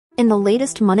In the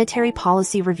latest monetary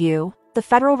policy review, the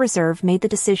Federal Reserve made the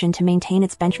decision to maintain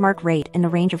its benchmark rate in the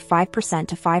range of 5%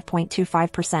 to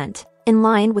 5.25%, in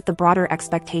line with the broader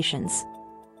expectations.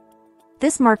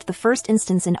 This marked the first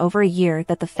instance in over a year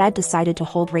that the Fed decided to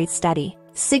hold rates steady,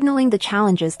 signaling the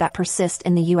challenges that persist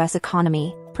in the U.S.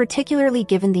 economy, particularly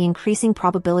given the increasing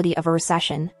probability of a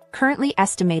recession, currently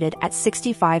estimated at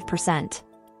 65%.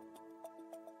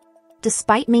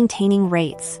 Despite maintaining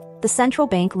rates, the central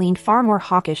bank leaned far more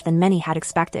hawkish than many had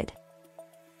expected.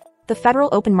 The Federal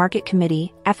Open Market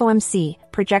Committee, FOMC,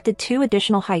 projected 2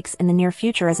 additional hikes in the near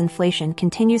future as inflation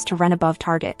continues to run above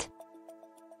target.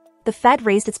 The Fed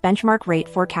raised its benchmark rate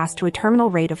forecast to a terminal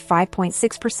rate of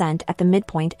 5.6% at the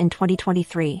midpoint in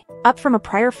 2023, up from a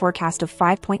prior forecast of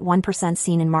 5.1%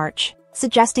 seen in March,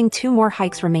 suggesting 2 more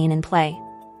hikes remain in play.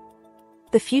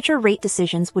 The future rate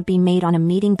decisions would be made on a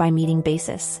meeting-by-meeting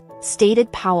basis,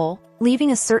 stated Powell,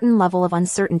 leaving a certain level of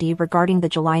uncertainty regarding the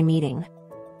July meeting.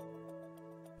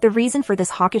 The reason for this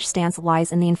hawkish stance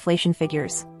lies in the inflation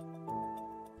figures.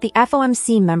 The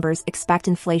FOMC members expect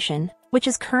inflation, which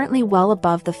is currently well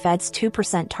above the Fed's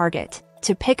 2% target,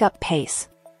 to pick up pace.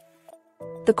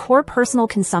 The Core Personal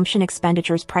Consumption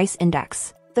Expenditures Price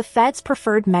Index, the Fed's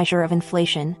preferred measure of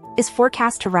inflation, is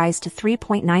forecast to rise to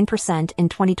 3.9% in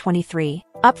 2023,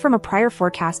 up from a prior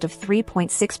forecast of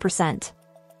 3.6%.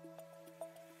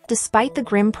 Despite the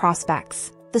grim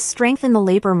prospects, the strength in the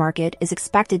labor market is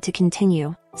expected to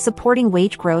continue, supporting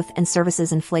wage growth and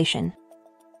services inflation.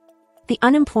 The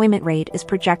unemployment rate is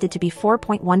projected to be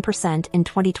 4.1% in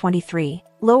 2023,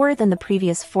 lower than the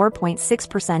previous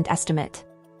 4.6% estimate.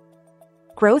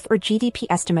 Growth or GDP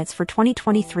estimates for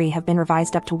 2023 have been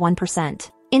revised up to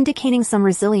 1%, indicating some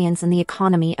resilience in the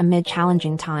economy amid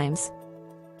challenging times.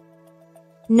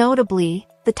 Notably,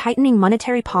 the tightening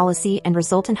monetary policy and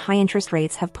resultant high interest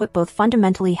rates have put both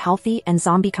fundamentally healthy and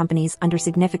zombie companies under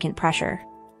significant pressure.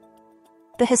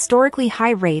 The historically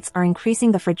high rates are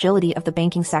increasing the fragility of the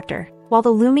banking sector, while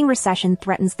the looming recession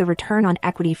threatens the return on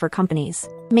equity for companies,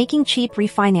 making cheap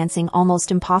refinancing almost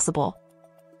impossible.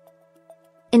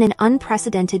 In an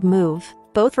unprecedented move,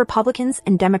 both Republicans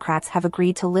and Democrats have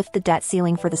agreed to lift the debt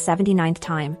ceiling for the 79th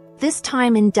time, this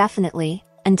time indefinitely,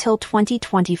 until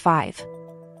 2025.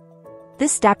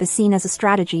 This step is seen as a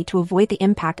strategy to avoid the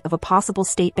impact of a possible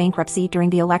state bankruptcy during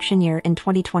the election year in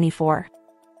 2024.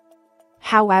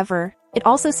 However, it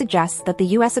also suggests that the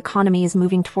U.S. economy is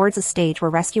moving towards a stage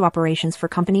where rescue operations for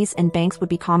companies and banks would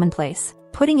be commonplace,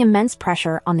 putting immense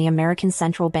pressure on the American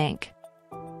Central Bank.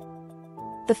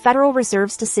 The Federal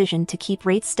Reserve's decision to keep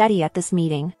rates steady at this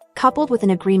meeting, coupled with an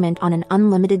agreement on an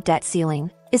unlimited debt ceiling,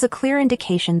 is a clear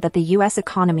indication that the U.S.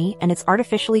 economy and its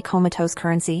artificially comatose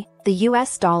currency, the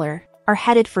U.S. dollar, are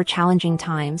headed for challenging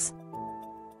times.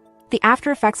 The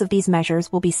aftereffects of these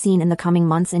measures will be seen in the coming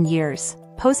months and years,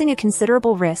 posing a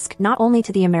considerable risk not only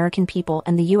to the American people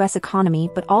and the U.S. economy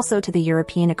but also to the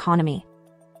European economy.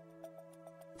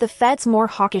 The Fed's more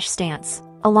hawkish stance,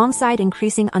 alongside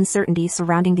increasing uncertainty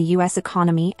surrounding the U.S.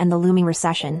 economy and the looming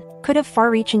recession, could have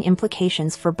far-reaching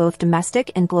implications for both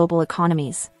domestic and global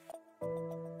economies.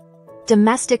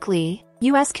 Domestically,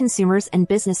 U.S. consumers and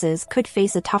businesses could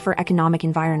face a tougher economic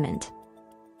environment.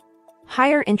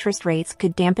 Higher interest rates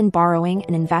could dampen borrowing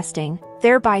and investing,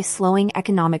 thereby slowing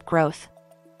economic growth.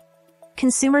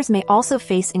 Consumers may also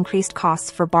face increased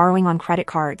costs for borrowing on credit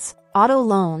cards, auto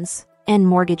loans, and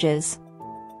mortgages.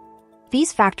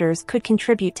 These factors could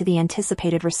contribute to the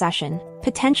anticipated recession,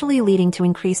 potentially leading to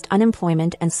increased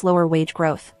unemployment and slower wage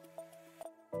growth.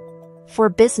 For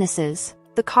businesses,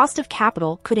 the cost of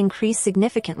capital could increase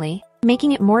significantly,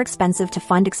 making it more expensive to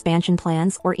fund expansion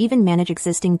plans or even manage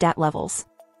existing debt levels.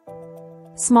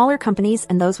 Smaller companies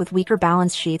and those with weaker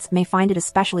balance sheets may find it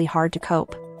especially hard to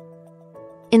cope.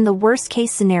 In the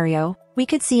worst-case scenario, we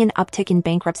could see an uptick in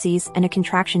bankruptcies and a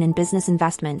contraction in business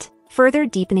investment, further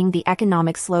deepening the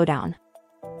economic slowdown.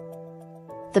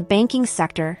 The banking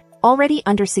sector, already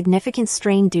under significant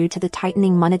strain due to the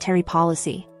tightening monetary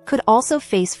policy, could also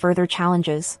face further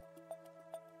challenges.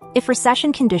 If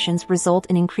recession conditions result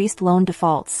in increased loan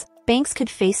defaults, banks could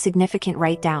face significant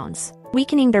write-downs,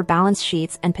 weakening their balance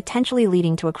sheets and potentially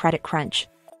leading to a credit crunch.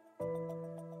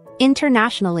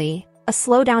 Internationally, a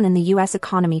slowdown in the U.S.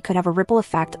 economy could have a ripple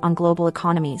effect on global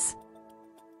economies.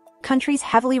 Countries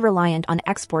heavily reliant on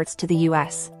exports to the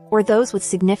U.S., or those with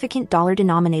significant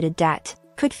dollar-denominated debt,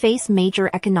 could face major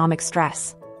economic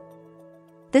stress.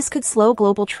 This could slow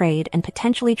global trade and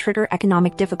potentially trigger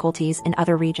economic difficulties in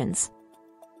other regions.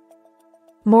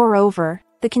 Moreover,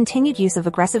 the continued use of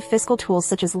aggressive fiscal tools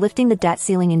such as lifting the debt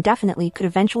ceiling indefinitely could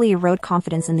eventually erode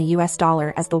confidence in the U.S.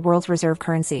 dollar as the world's reserve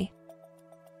currency.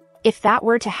 If that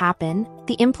were to happen,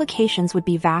 the implications would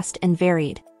be vast and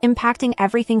varied, impacting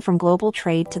everything from global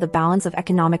trade to the balance of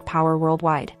economic power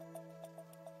worldwide.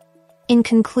 In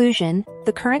conclusion,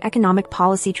 the current economic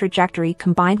policy trajectory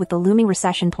combined with the looming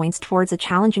recession points towards a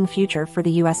challenging future for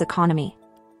the U.S. economy.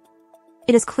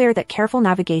 It is clear that careful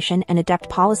navigation and adept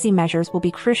policy measures will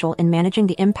be crucial in managing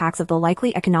the impacts of the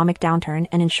likely economic downturn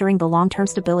and ensuring the long-term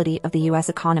stability of the U.S.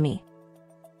 economy.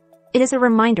 It is a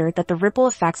reminder that the ripple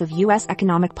effects of U.S.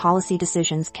 economic policy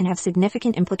decisions can have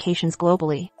significant implications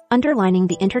globally, underlining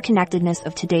the interconnectedness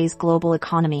of today's global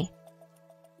economy.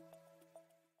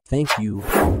 Thank you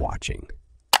for watching.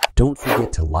 Don't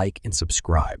forget to like and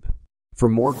subscribe for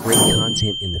more great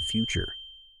content in the future.